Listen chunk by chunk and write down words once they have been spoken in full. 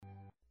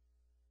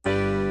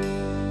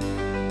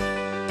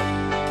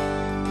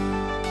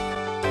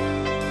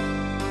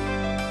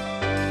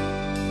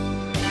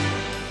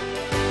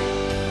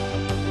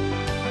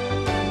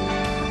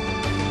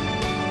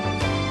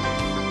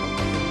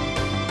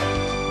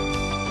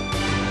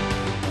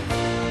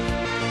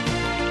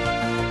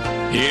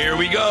Here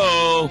we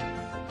go.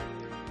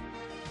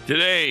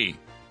 Today,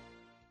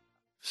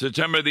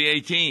 September the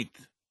 18th,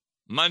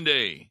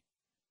 Monday.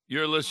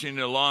 You're listening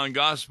to Law and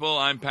Gospel.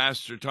 I'm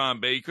Pastor Tom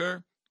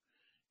Baker,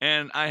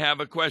 and I have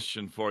a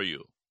question for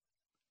you.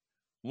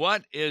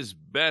 What is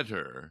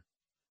better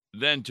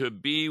than to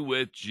be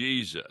with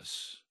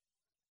Jesus?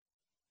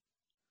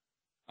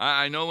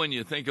 I know when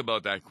you think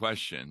about that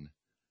question,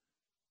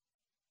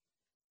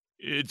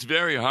 it's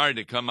very hard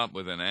to come up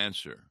with an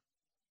answer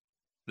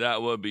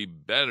that would be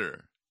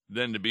better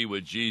than to be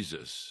with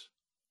Jesus.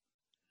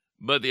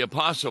 But the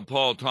Apostle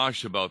Paul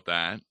talks about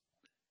that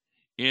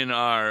in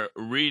our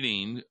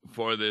reading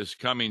for this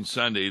coming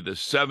Sunday, the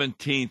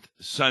 17th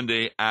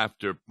Sunday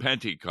after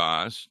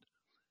Pentecost,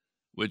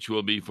 which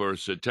will be for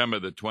September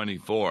the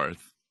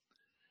 24th.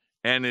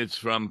 And it's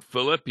from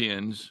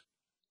Philippians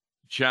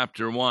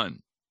chapter 1.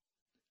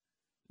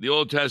 The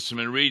Old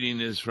Testament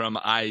reading is from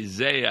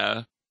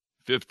Isaiah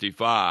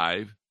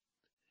 55,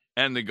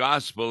 and the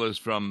Gospel is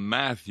from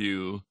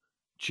Matthew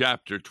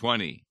chapter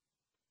 20.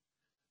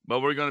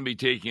 But we're going to be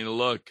taking a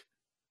look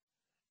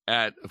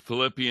at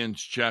Philippians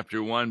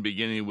chapter 1,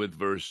 beginning with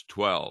verse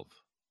 12.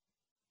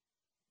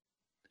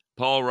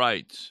 Paul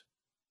writes,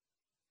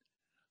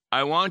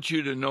 I want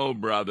you to know,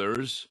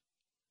 brothers,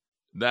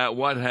 that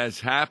what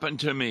has happened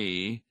to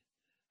me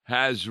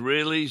has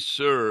really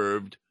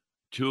served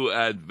to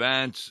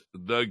advance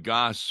the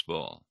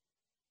gospel,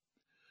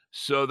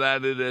 so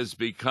that it has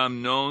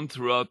become known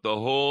throughout the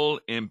whole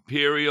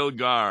imperial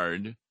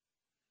guard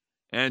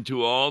and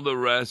to all the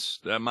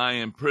rest that my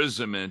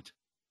imprisonment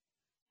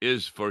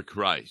is for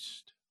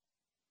Christ.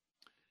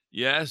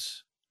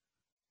 Yes,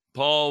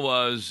 Paul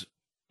was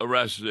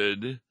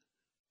arrested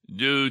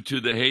due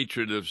to the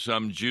hatred of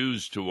some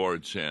Jews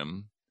towards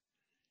him,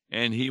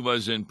 and he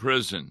was in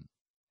prison.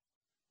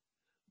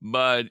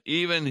 But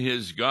even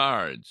his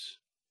guards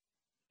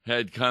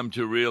had come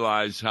to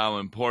realize how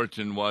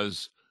important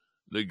was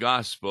the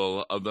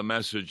gospel of the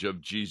message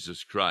of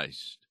Jesus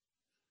Christ.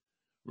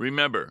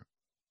 Remember,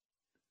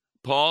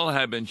 Paul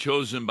had been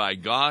chosen by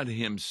God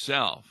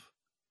himself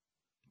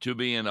to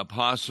be an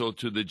apostle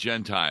to the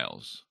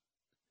Gentiles.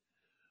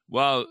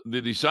 While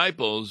the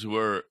disciples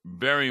were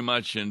very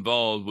much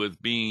involved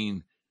with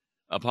being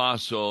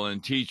apostle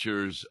and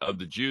teachers of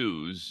the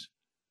Jews,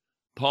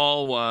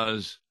 Paul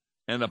was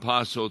an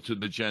apostle to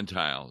the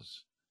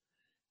Gentiles.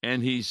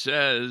 And he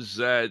says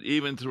that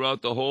even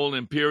throughout the whole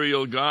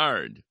imperial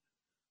guard,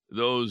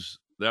 those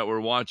that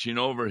were watching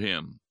over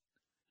him,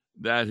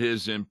 that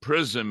his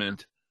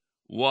imprisonment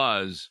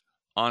was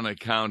on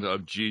account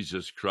of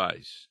Jesus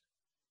Christ.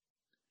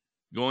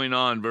 Going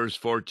on, verse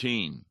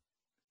 14.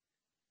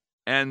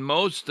 And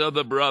most of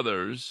the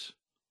brothers,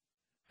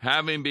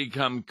 having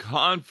become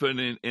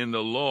confident in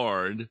the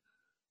Lord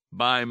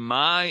by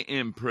my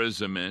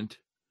imprisonment,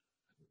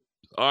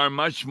 are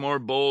much more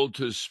bold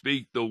to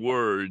speak the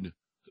word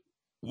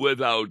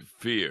without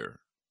fear.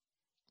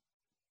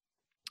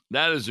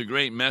 That is a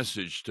great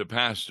message to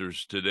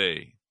pastors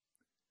today.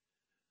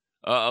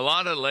 A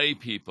lot of lay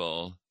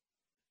people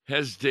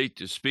hesitate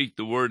to speak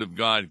the word of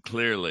God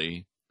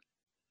clearly,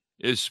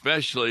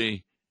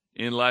 especially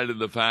in light of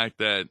the fact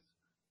that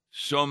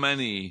so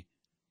many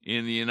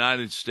in the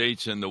United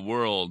States and the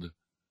world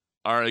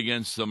are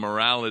against the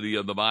morality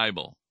of the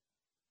Bible.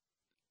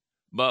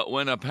 But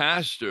when a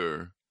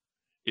pastor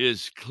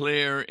is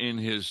clear in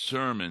his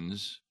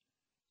sermons,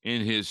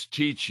 in his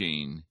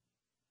teaching,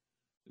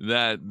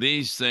 that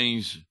these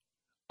things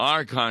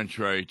are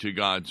contrary to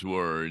God's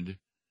word,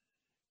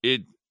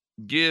 it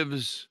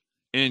gives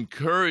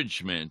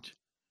encouragement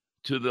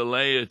to the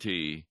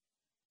laity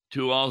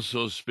to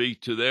also speak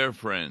to their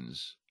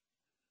friends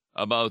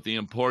about the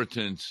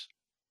importance,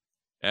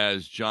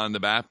 as John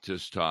the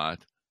Baptist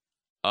taught,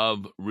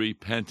 of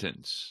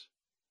repentance.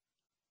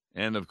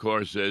 And of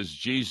course, as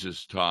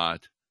Jesus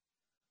taught,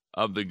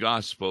 of the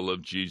gospel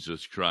of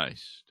Jesus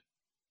Christ.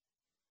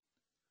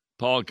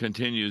 Paul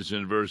continues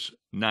in verse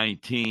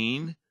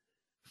 19,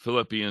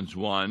 Philippians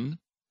 1,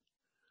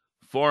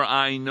 For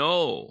I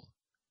know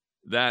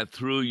that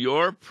through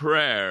your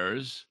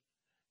prayers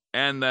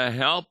and the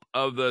help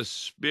of the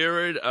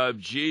Spirit of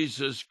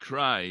Jesus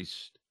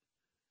Christ,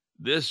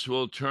 this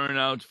will turn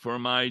out for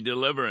my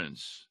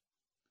deliverance,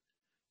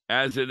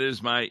 as it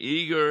is my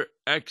eager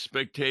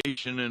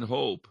expectation and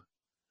hope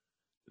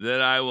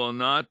that I will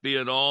not be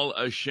at all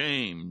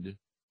ashamed,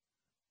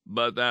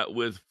 but that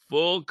with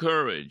full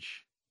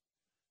courage,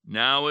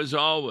 now as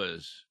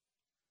always,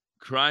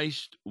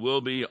 Christ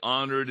will be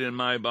honored in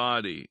my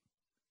body,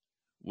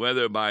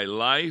 whether by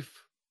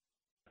life.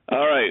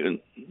 All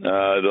right,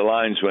 the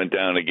lines went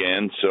down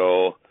again,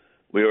 so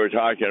we were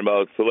talking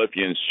about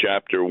Philippians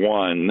chapter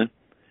 1,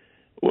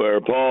 where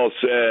Paul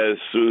says,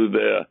 through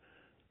the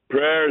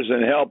prayers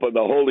and help of the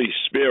Holy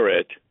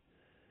Spirit,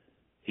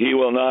 he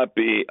will not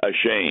be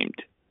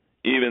ashamed,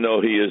 even though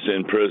he is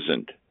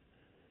imprisoned.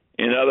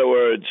 In other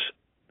words,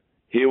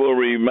 he will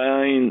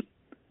remind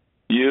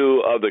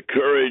you of the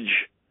courage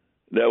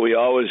that we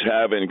always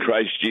have in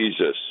Christ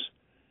Jesus,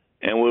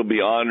 and will be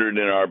honored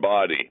in our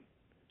body,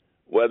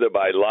 whether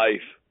by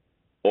life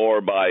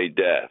or by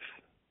death.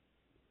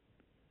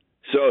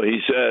 So he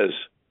says,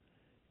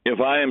 if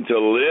I am to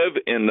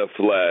live in the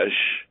flesh,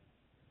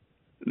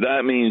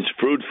 that means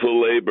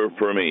fruitful labor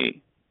for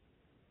me,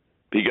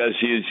 because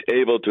he's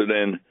able to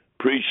then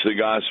preach the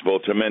gospel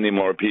to many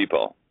more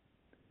people.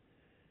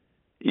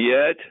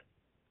 Yet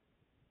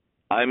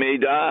I may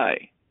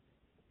die.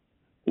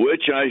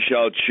 Which I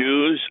shall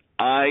choose,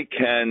 I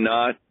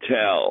cannot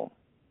tell,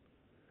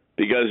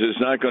 because it's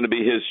not going to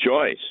be his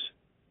choice.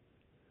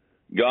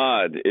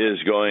 God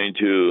is going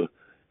to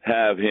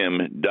have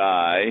him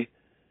die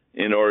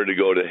in order to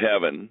go to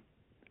heaven,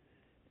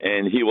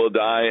 and he will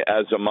die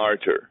as a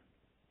martyr.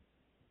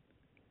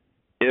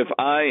 If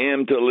I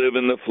am to live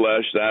in the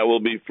flesh, that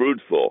will be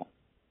fruitful.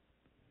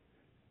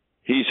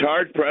 He's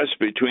hard-pressed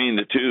between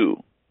the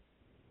two.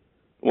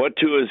 What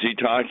two is he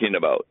talking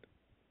about?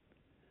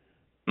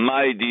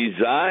 My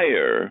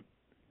desire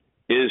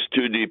is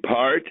to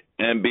depart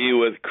and be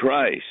with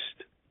Christ,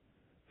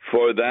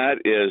 for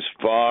that is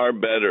far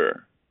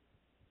better.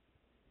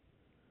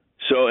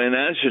 So in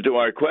answer to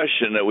our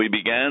question that we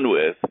began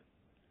with,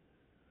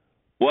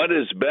 what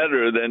is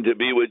better than to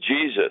be with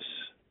Jesus?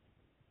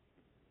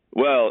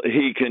 Well,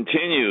 he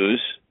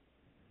continues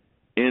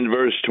in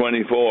verse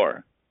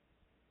 24.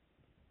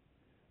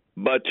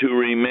 But to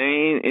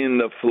remain in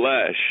the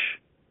flesh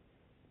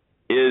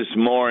is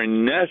more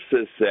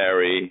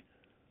necessary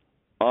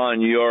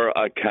on your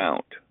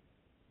account.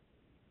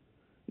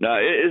 Now,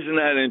 isn't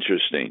that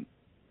interesting?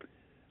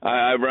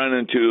 I've run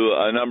into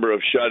a number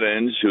of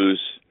shut-ins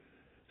whose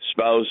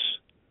spouse,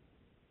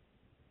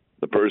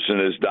 the person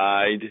has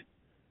died,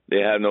 they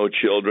have no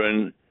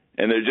children,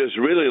 and they're just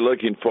really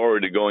looking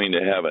forward to going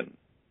to heaven.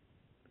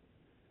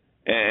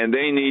 And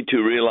they need to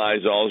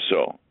realize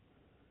also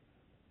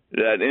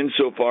that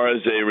insofar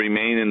as they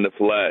remain in the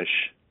flesh,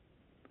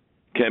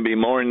 can be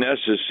more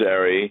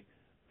necessary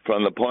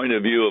from the point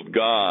of view of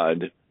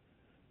God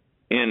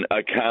in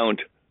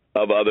account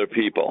of other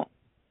people.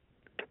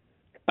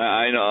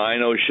 I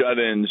know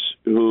shut-ins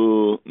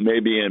who may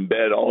be in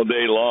bed all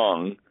day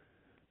long,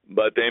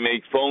 but they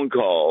make phone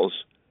calls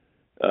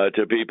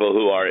to people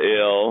who are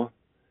ill,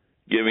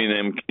 giving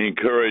them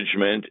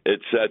encouragement,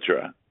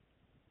 etc.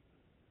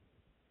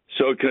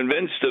 So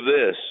convinced of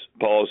this,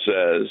 Paul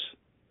says,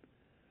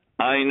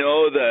 I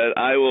know that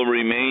I will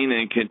remain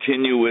and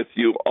continue with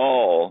you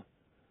all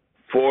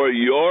for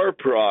your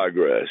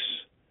progress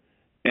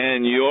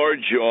and your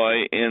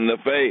joy in the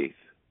faith,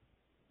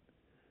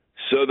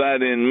 so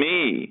that in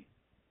me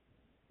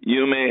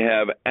you may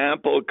have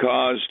ample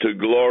cause to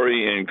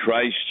glory in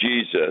Christ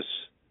Jesus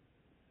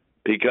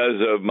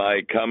because of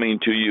my coming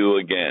to you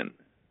again.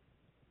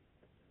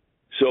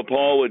 So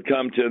Paul would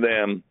come to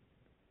them,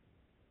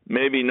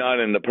 maybe not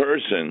in the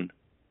person,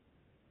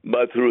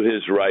 but through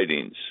his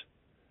writings,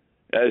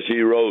 as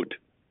he wrote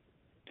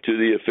to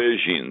the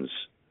Ephesians,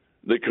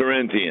 the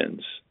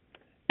Corinthians,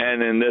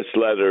 and in this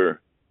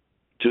letter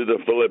to the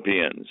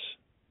Philippians.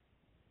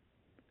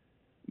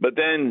 But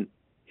then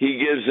he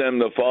gives them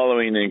the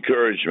following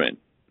encouragement,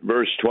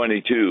 verse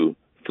 22,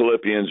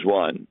 Philippians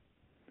 1.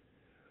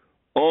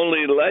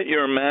 Only let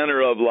your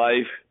manner of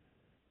life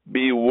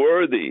be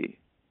worthy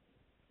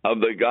of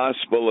the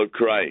gospel of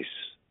Christ,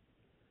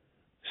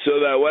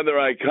 so that whether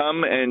I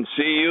come and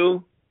see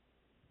you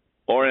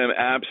or am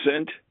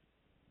absent,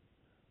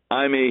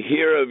 I may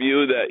hear of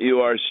you that you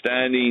are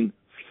standing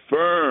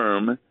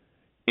firm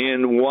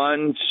in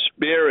one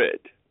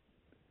spirit,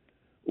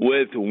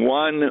 with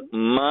one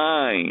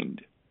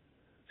mind,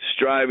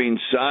 striving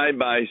side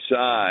by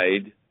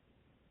side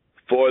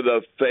for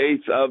the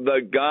faith of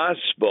the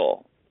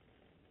gospel,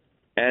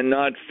 and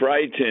not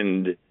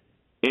frightened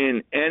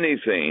in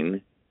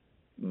anything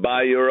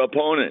by your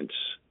opponents.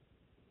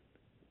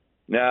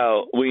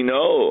 Now, we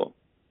know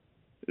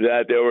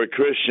that there were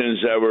Christians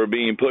that were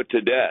being put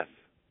to death,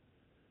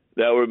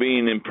 that were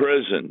being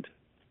imprisoned,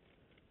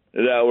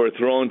 that were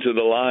thrown to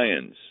the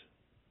lions.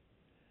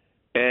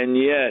 And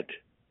yet,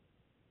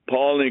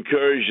 Paul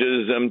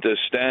encourages them to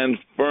stand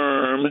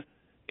firm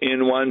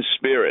in one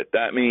spirit.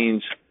 That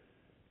means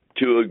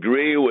to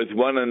agree with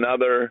one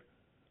another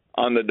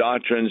on the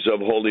doctrines of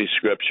Holy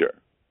Scripture,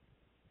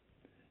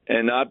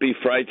 and not be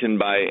frightened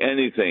by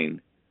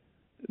anything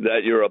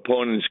that your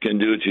opponents can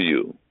do to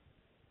you.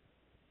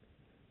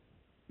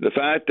 The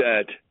fact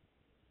that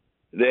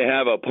they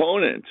have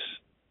opponents,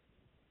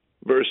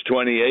 verse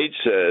 28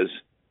 says,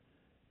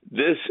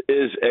 this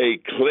is a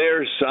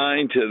clear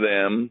sign to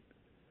them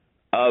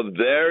of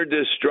their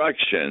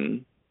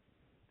destruction,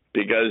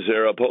 because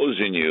they're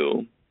opposing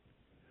you,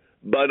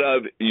 but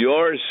of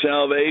your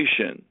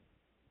salvation.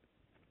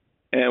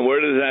 And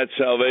where does that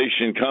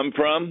salvation come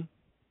from?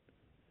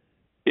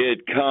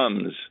 It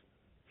comes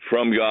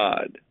from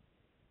God.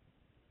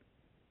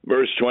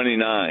 Verse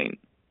 29,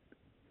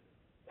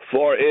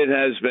 for it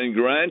has been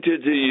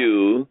granted to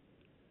you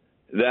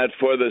that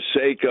for the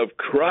sake of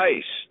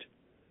Christ,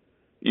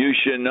 you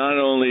should not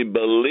only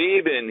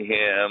believe in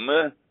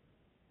him,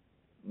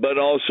 but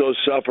also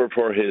suffer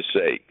for his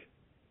sake,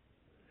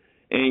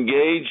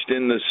 engaged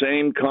in the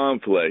same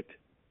conflict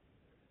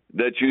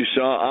that you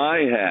saw I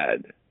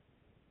had,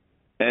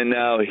 and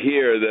now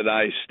here that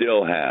I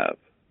still have.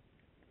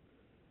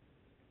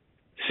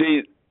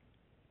 See,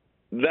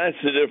 that's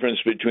the difference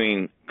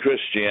between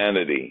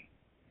Christianity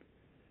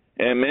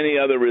and many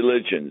other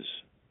religions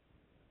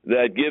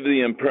that give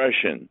the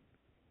impression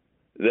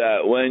that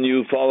when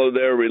you follow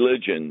their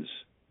religions,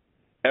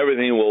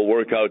 everything will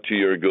work out to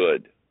your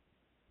good.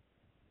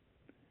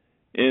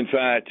 In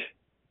fact,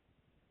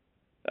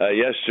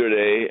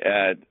 yesterday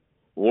at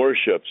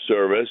worship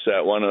service,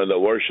 at one of the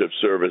worship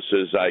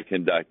services I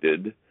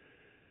conducted,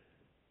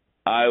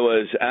 I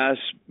was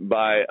asked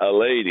by a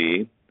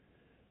lady,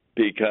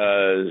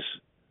 because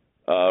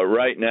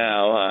right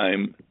now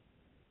I'm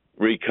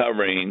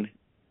recovering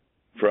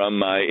from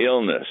my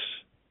illness.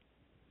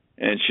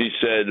 And she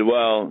said,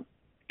 well,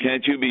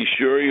 can't you be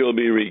sure you'll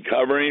be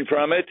recovering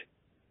from it?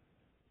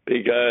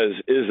 Because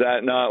is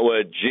that not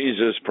what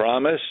Jesus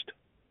promised?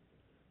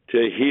 To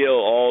heal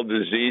all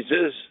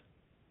diseases?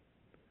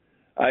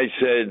 I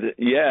said,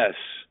 yes,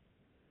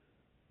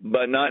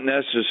 but not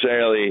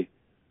necessarily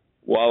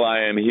while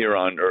I am here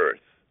on earth.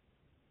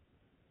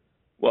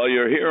 While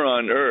you're here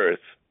on earth,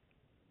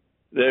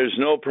 there's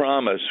no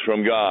promise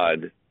from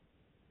God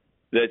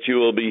that you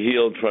will be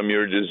healed from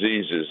your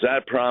diseases.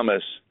 That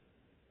promise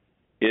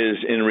is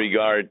in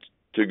regard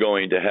to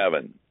going to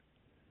heaven,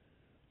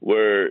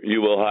 where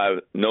you will have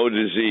no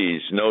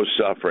disease, no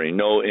suffering,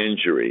 no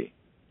injury,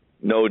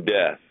 no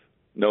death,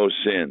 no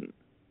sin.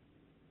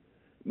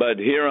 But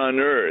here on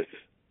earth,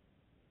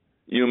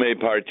 you may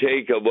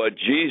partake of what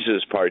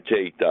Jesus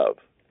partaked of,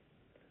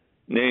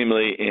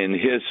 namely in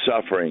his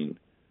suffering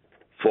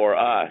for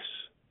us,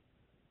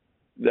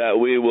 that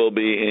we will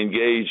be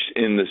engaged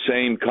in the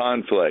same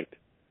conflict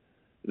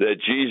that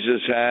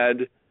Jesus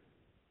had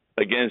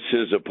against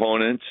his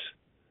opponents,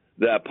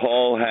 that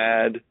Paul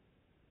had,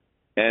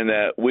 and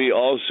that we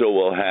also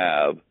will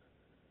have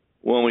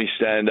when we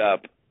stand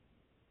up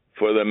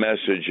for the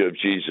message of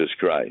Jesus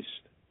Christ.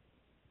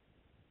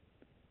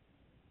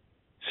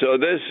 So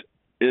this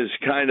is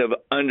kind of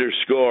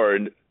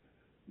underscored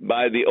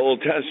by the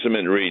Old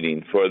Testament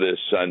reading for this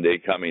Sunday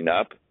coming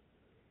up,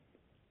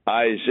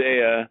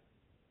 Isaiah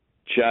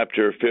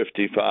chapter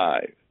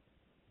 55.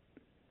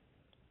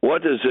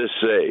 What does this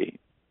say?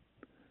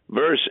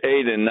 Verse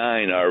 8 and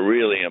 9 are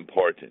really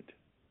important.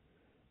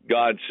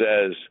 God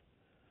says,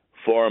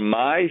 "For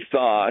my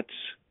thoughts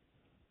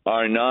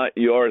are not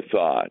your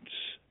thoughts,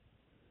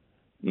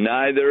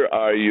 neither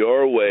are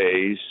your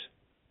ways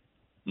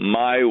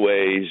my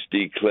ways,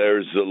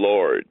 declares the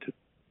Lord."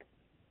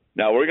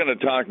 Now, we're going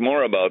to talk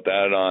more about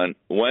that on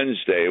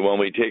Wednesday when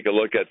we take a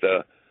look at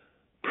the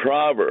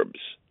Proverbs,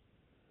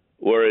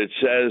 where it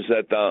says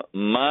that the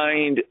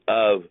mind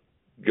of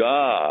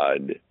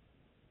God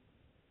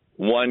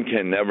one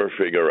can never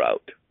figure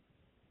out.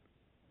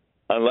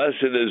 Unless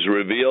it is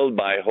revealed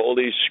by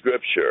Holy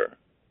Scripture,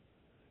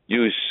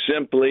 you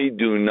simply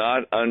do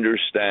not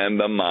understand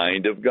the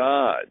mind of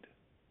God.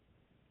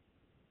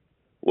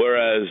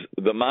 Whereas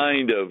the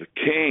mind of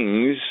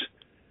kings,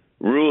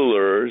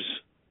 rulers,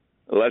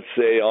 let's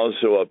say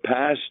also of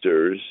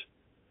pastors,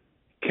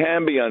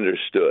 can be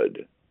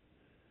understood.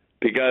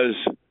 Because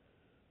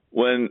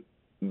when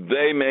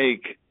they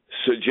make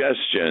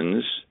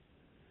suggestions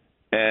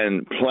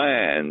and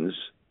plans,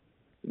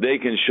 they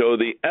can show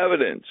the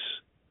evidence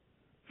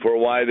for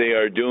why they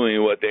are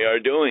doing what they are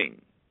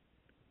doing.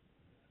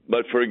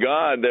 But for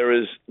God, there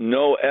is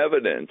no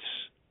evidence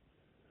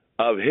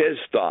of his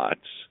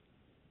thoughts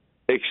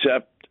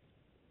except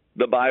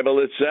the Bible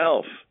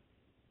itself.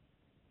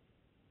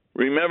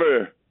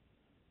 Remember,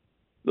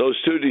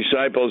 those two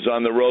disciples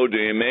on the road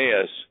to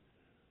Emmaus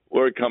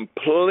were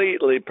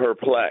completely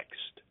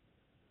perplexed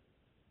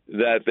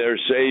that their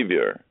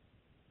Savior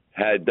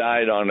had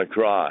died on a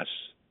cross,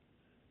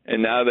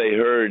 and now they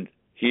heard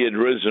he had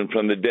risen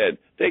from the dead.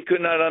 They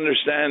could not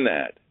understand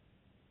that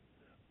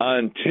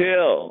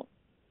until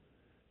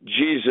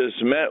Jesus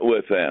met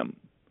with them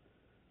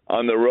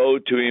on the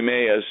road to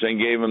Emmaus and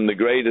gave them the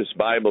greatest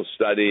Bible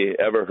study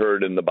ever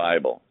heard in the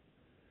Bible.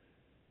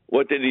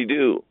 What did he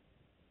do?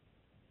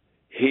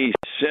 He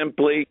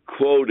simply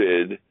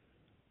quoted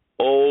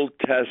Old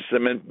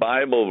Testament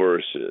Bible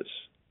verses,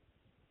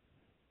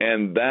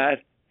 and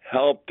that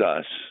helped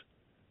us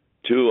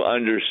to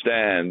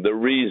understand the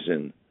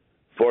reason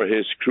for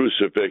his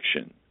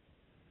crucifixion.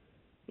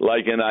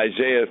 Like in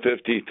Isaiah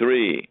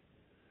 53,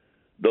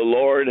 the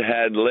Lord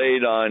had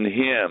laid on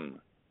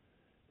him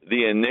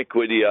the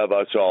iniquity of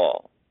us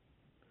all.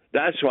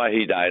 That's why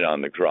he died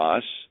on the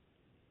cross,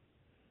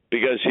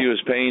 because he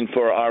was paying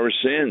for our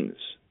sins.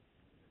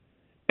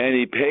 And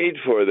he paid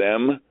for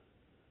them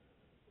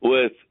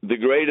with the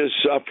greatest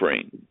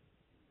suffering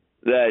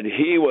that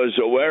he was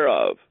aware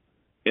of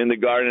in the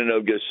Garden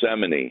of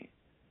Gethsemane,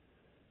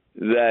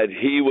 that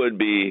he would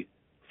be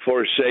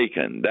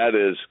forsaken, that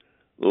is,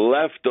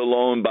 left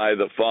alone by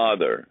the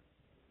Father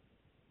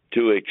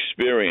to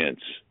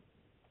experience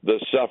the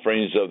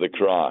sufferings of the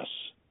cross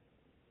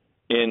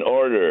in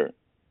order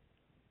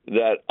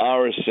that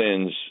our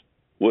sins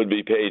would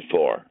be paid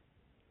for,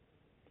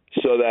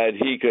 so that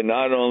he could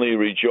not only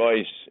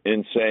rejoice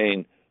in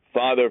saying,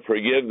 "Father,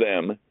 forgive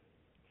them,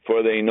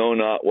 for they know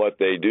not what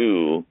they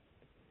do,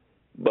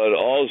 but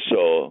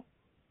also,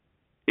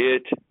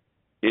 it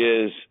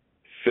is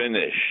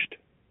finished.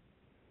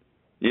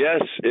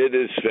 Yes, it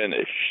is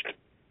finished.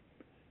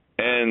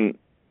 And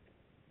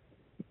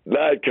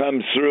that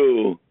comes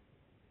through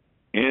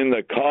in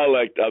the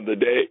collect of the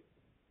day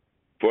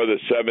for the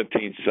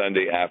 17th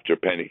Sunday after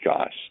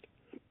Pentecost.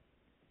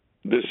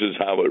 This is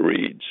how it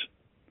reads.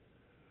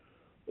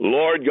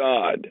 Lord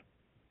God,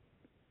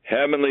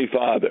 Heavenly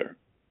Father,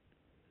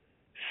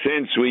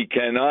 since we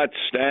cannot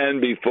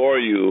stand before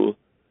you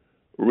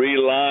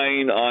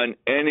relying on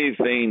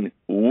anything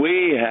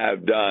we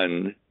have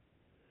done,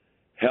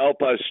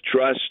 help us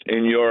trust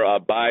in your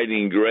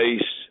abiding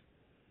grace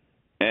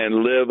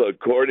and live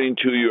according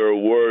to your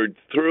word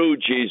through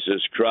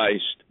Jesus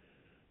Christ,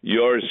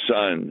 your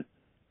Son,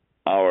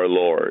 our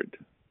Lord.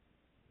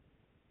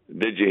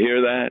 Did you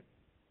hear that?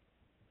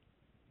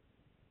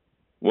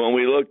 When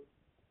we look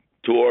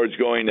towards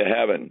going to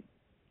heaven,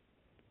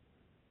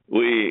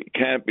 we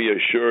can't be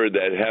assured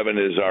that heaven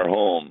is our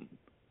home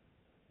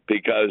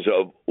because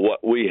of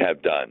what we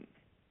have done.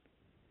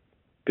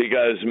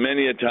 Because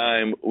many a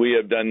time we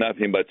have done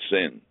nothing but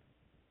sin.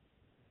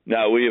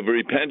 Now, we have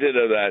repented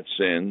of that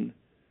sin.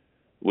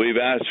 We've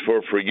asked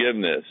for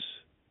forgiveness.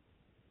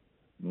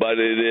 But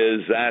it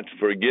is that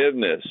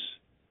forgiveness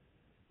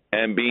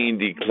and being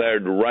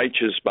declared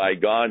righteous by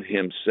God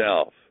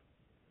himself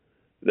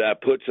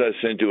that puts us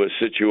into a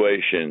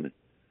situation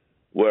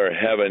where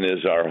heaven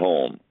is our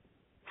home,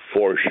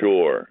 for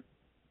sure.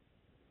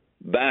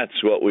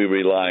 That's what we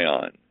rely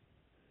on.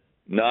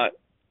 Not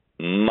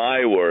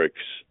my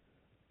works,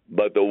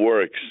 but the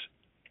works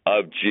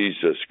of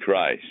Jesus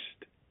Christ.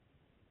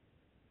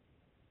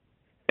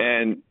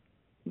 And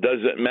does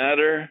it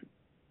matter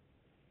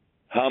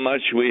how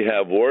much we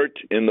have worked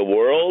in the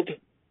world?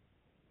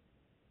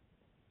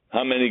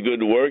 How many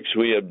good works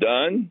we have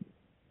done?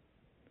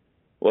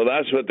 Well,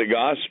 that's what the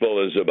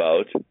gospel is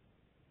about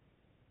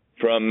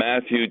from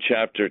Matthew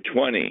chapter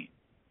 20.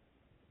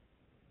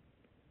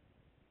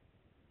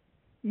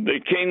 The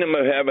kingdom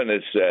of heaven,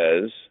 it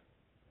says,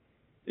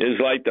 is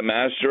like the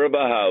master of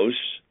a house.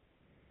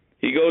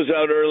 He goes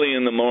out early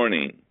in the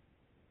morning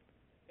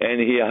and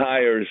he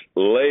hires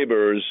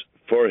laborers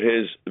for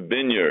his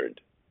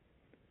vineyard.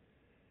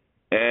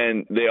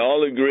 And they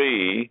all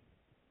agree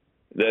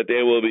that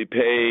they will be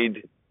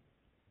paid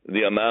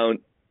the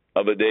amount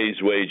of a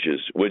day's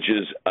wages, which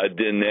is a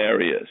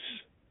denarius.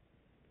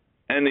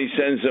 And he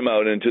sends them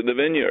out into the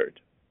vineyard.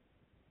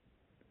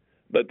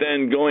 But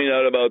then going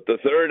out about the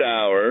third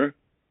hour,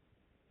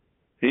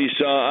 he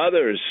saw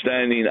others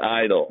standing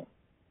idle.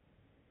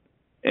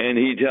 And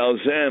he tells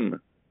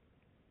them,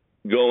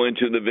 go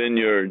into the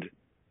vineyard,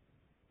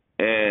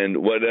 and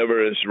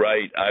whatever is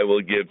right, I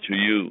will give to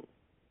you.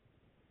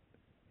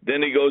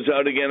 Then he goes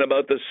out again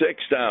about the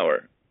 6th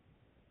hour,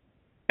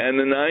 and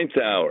the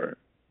 9th hour,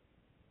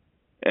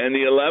 and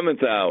the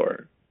 11th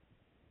hour,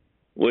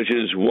 which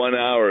is 1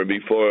 hour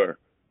before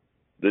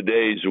the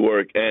day's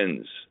work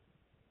ends.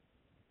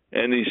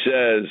 And he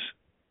says,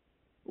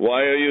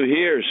 why are you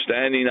here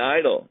standing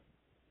idle?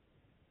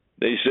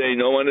 They say,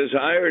 no one has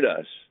hired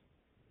us.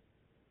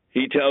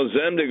 He tells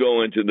them to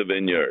go into the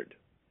vineyard.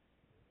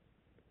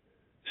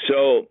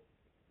 So,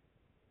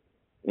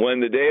 when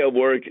the day of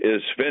work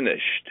is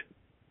finished,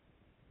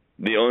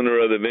 the owner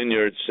of the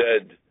vineyard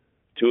said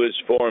to his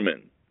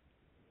foreman,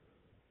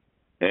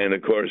 and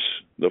of course,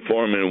 the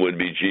foreman would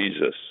be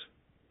Jesus,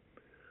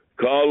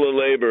 call the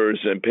laborers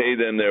and pay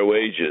them their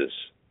wages,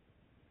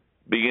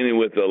 beginning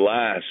with the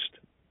last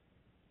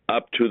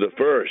up to the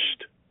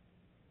first.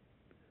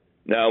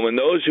 Now, when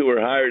those who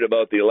were hired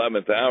about the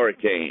 11th hour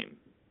came,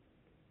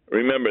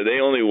 remember,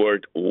 they only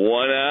worked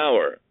 1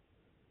 hour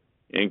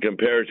in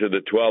compared to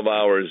the 12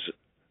 hours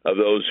of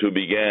those who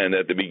began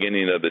at the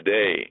beginning of the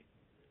day.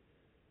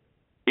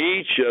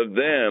 Each of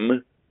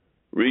them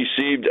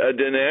received a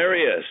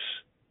denarius,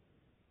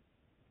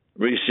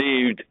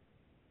 received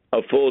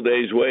a full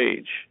day's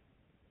wage,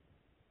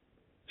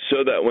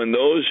 so that when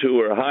those who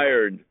were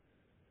hired,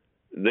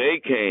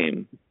 they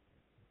came,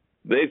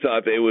 they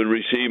thought they would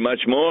receive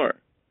much more.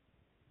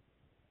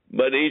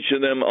 But each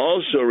of them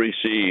also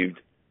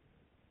received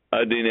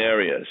a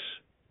denarius.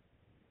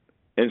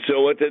 And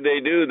so what did they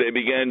do? They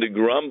began to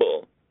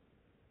grumble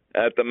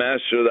at the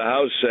master of the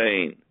house,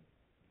 saying,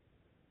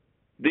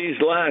 these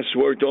last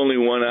worked only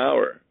 1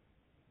 hour,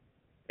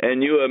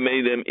 and you have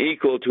made them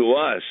equal to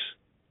us,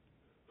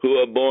 who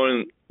have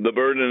borne the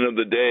burden of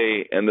the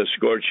day and the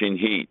scorching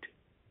heat.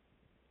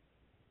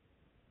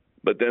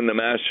 But then the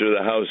master of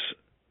the house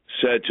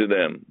said to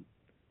them,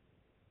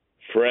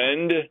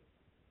 friend,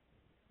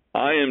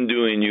 I am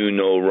doing you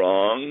no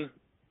wrong.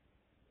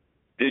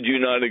 Did you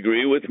not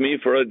agree with me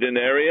for a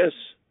denarius?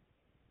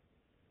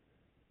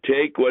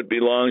 Take what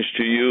belongs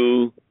to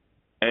you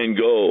and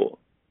go.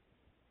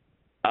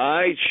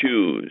 I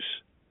choose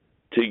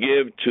to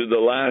give to the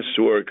last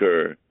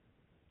worker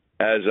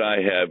as I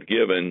have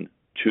given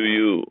to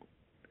you.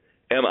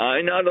 Am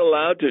I not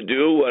allowed to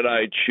do what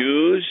I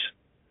choose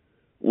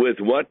with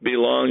what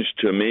belongs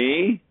to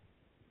me?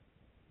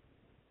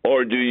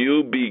 or do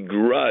you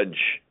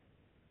begrudge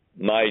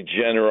my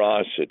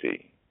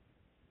generosity?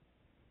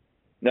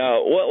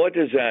 Now, what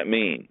does that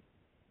mean?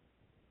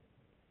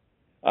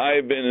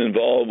 I've been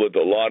involved with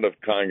a lot of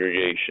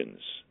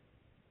congregations,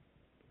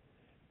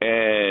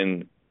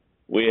 and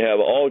we have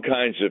all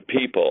kinds of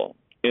people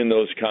in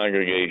those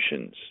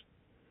congregations.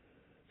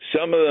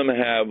 Some of them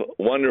have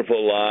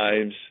wonderful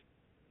lives,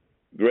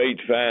 great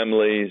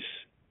families,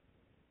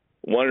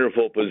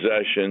 wonderful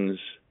possessions.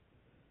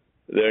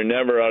 They're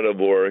never out of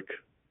work.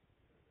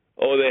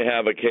 Oh, they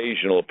have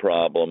occasional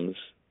problems,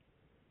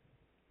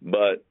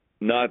 but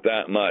not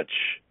that much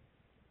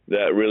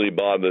that really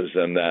bothers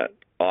them that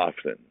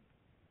often.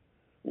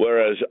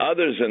 Whereas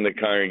others in the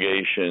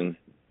congregation,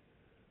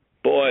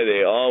 boy,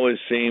 they always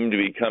seem to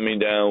be coming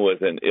down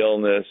with an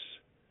illness.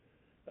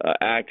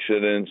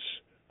 Accidents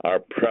are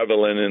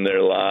prevalent in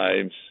their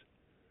lives.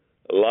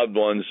 Loved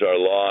ones are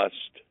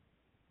lost.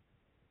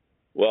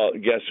 Well,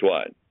 guess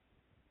what?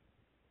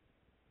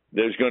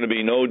 There's going to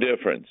be no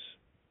difference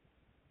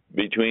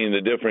between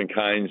the different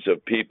kinds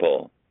of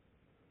people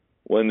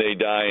when they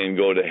die and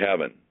go to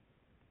heaven.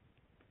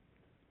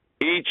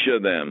 Each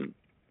of them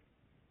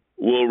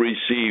will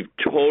receive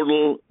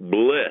total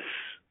bliss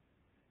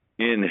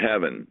in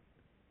heaven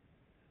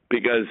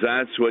because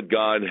that's what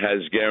God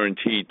has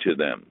guaranteed to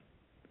them,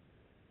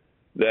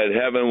 that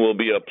heaven will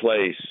be a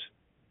place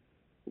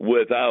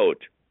without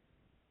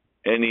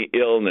any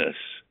illness,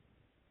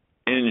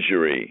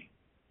 injury,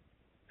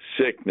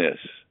 sickness,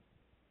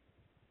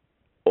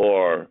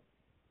 or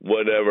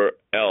whatever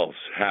else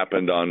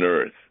happened on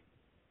earth.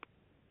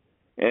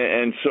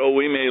 And so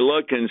we may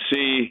look and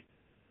see,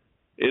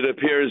 it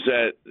appears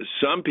that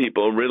some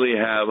people really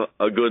have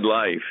a good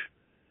life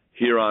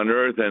here on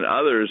earth, and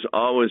others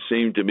always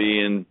seem to be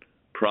in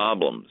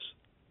problems.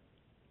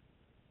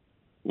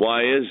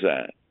 Why is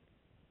that?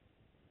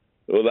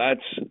 Well,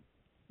 that's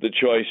the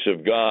choice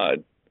of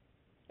God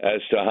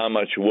as to how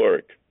much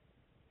work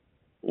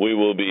we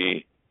will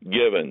be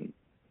given,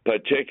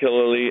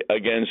 particularly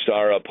against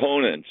our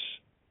opponents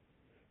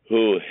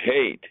who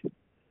hate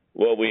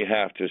what we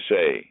have to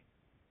say.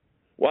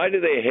 Why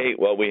do they hate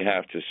what we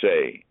have to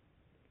say?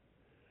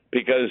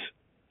 Because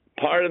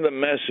part of the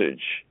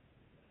message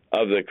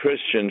of the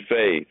Christian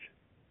faith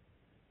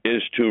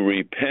is to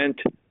repent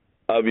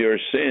of your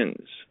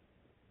sins.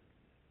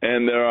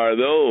 And there are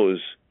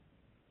those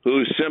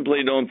who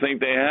simply don't think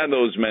they have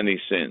those many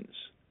sins.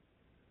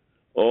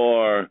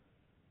 Or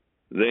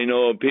they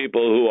know of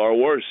people who are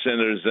worse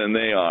sinners than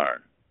they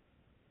are.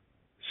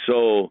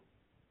 So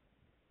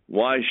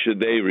why should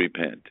they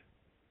repent?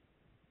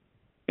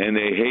 And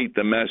they hate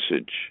the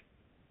message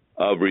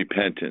of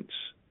repentance.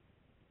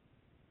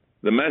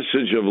 The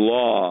message of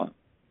law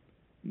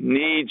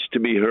needs to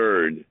be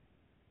heard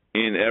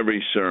in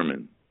every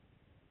sermon,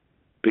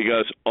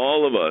 because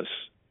all of us,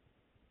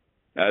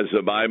 as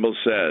the Bible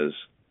says,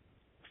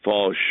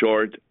 fall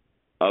short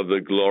of the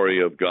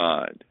glory of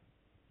God.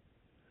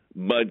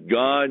 But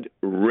God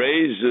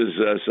raises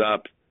us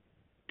up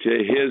to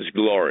His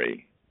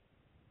glory.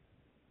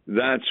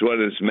 That's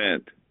what is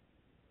meant,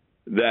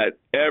 that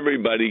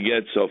everybody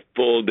gets a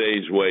full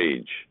day's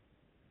wage,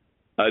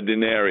 a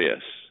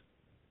denarius,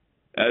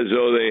 as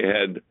though they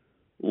had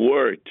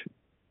worked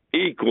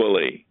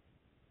equally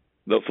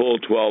the full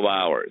 12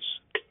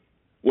 hours,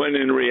 when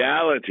in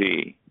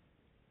reality,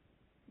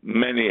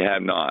 many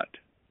have not.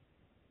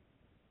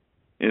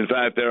 In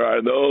fact, there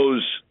are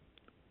those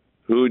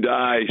who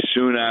die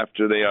soon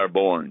after they are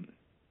born,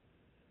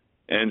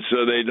 and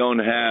so they don't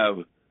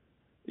have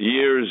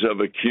years of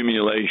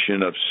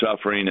accumulation of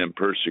suffering and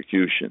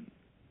persecution.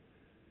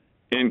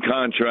 In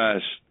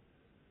contrast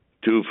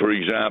to, for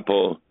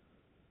example,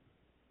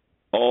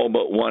 all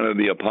but one of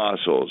the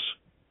apostles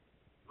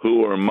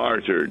who were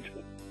martyred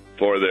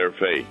for their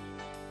faith.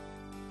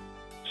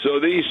 So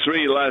these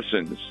three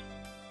lessons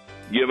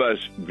give us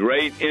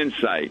great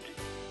insight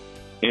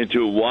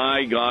into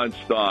why God's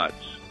thoughts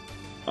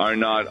are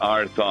not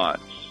our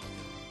thoughts,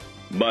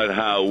 but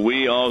how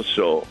we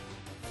also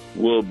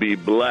will be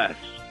blessed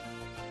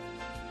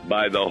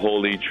by the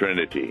Holy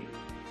Trinity.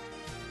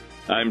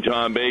 I'm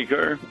Tom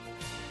Baker.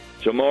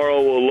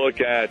 Tomorrow we'll look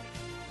at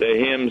the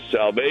hymn,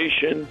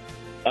 Salvation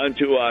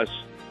Unto Us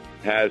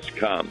Has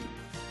Come.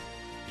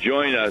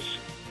 Join us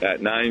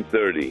at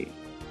 9:30.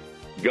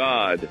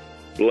 God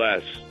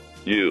bless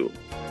you.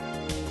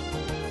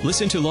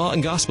 Listen to Law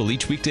and Gospel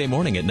each weekday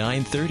morning at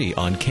 9:30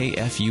 on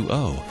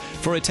KFUO.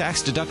 For a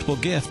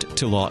tax-deductible gift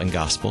to Law and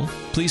Gospel,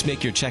 please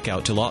make your check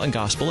out to Law and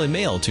Gospel and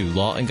mail to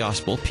Law and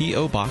Gospel,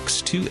 P.O.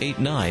 Box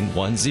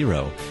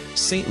 28910,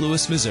 St.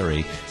 Louis,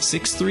 Missouri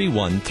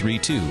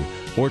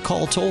 63132, or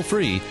call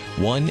toll-free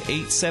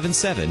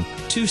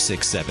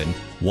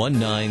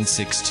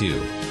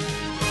 1-877-267-1962.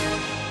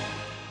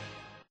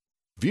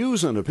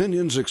 Views and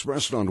opinions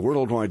expressed on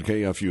Worldwide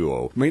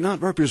KFUO may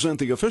not represent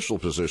the official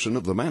position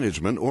of the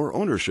management or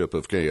ownership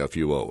of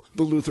KFUO,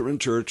 the Lutheran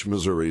Church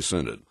Missouri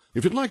Synod.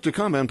 If you'd like to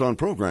comment on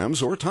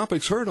programs or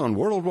topics heard on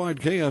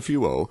Worldwide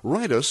KFUO,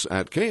 write us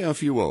at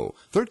KFUO,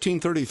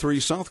 1333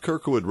 South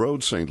Kirkwood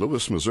Road, St.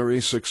 Louis, Missouri,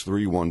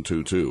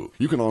 63122.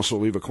 You can also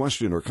leave a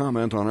question or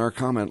comment on our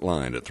comment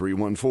line at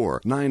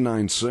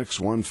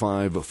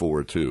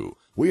 314-996-1542.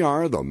 We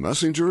are the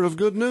messenger of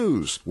good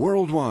news,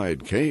 Worldwide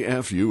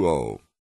KFUO.